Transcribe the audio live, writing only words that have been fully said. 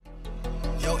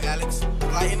Yo, Alex,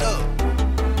 lighten up.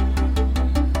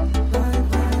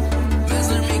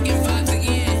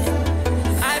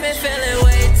 I've been feeling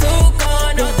way too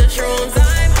gone off the shrooms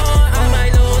I'm on. I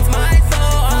might lose my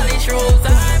soul, all these shrooms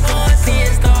I'm on.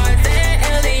 Seeing stars and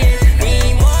aliens,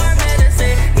 need more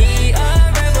medicine, need a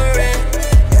reverend.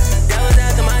 Devil's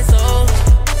after my soul,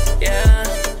 yeah.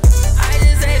 I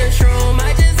just ate a shroom,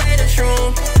 I just ate a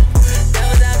shroom.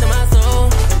 Devil's after my soul,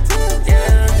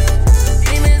 yeah.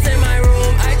 Demons in my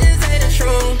room, I just ate a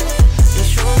shroom. The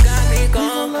shroom got me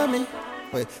gone.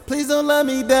 Wait, please don't let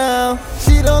me down.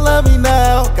 She don't love me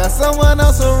now. Got someone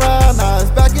else around. Now it's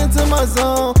back into my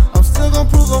zone. I'm still gon'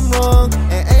 prove I'm wrong.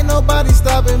 And ain't nobody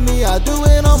stopping me. I do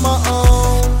it on my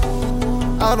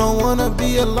own. I don't wanna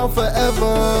be alone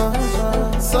forever.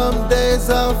 Some days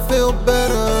I'll feel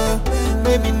better.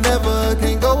 Maybe never.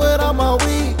 Can't go without my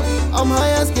weed. I'm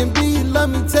high as can be. Let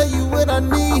me tell you what I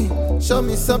need. Show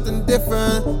me something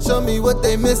different. Show me what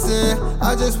they missing.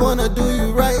 I just wanna do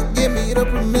you right. Give me the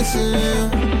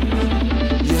permission.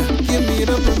 Yeah, give me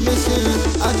the permission.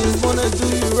 I just wanna do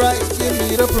you right. Give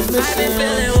me the permission. I've been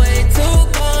feeling way too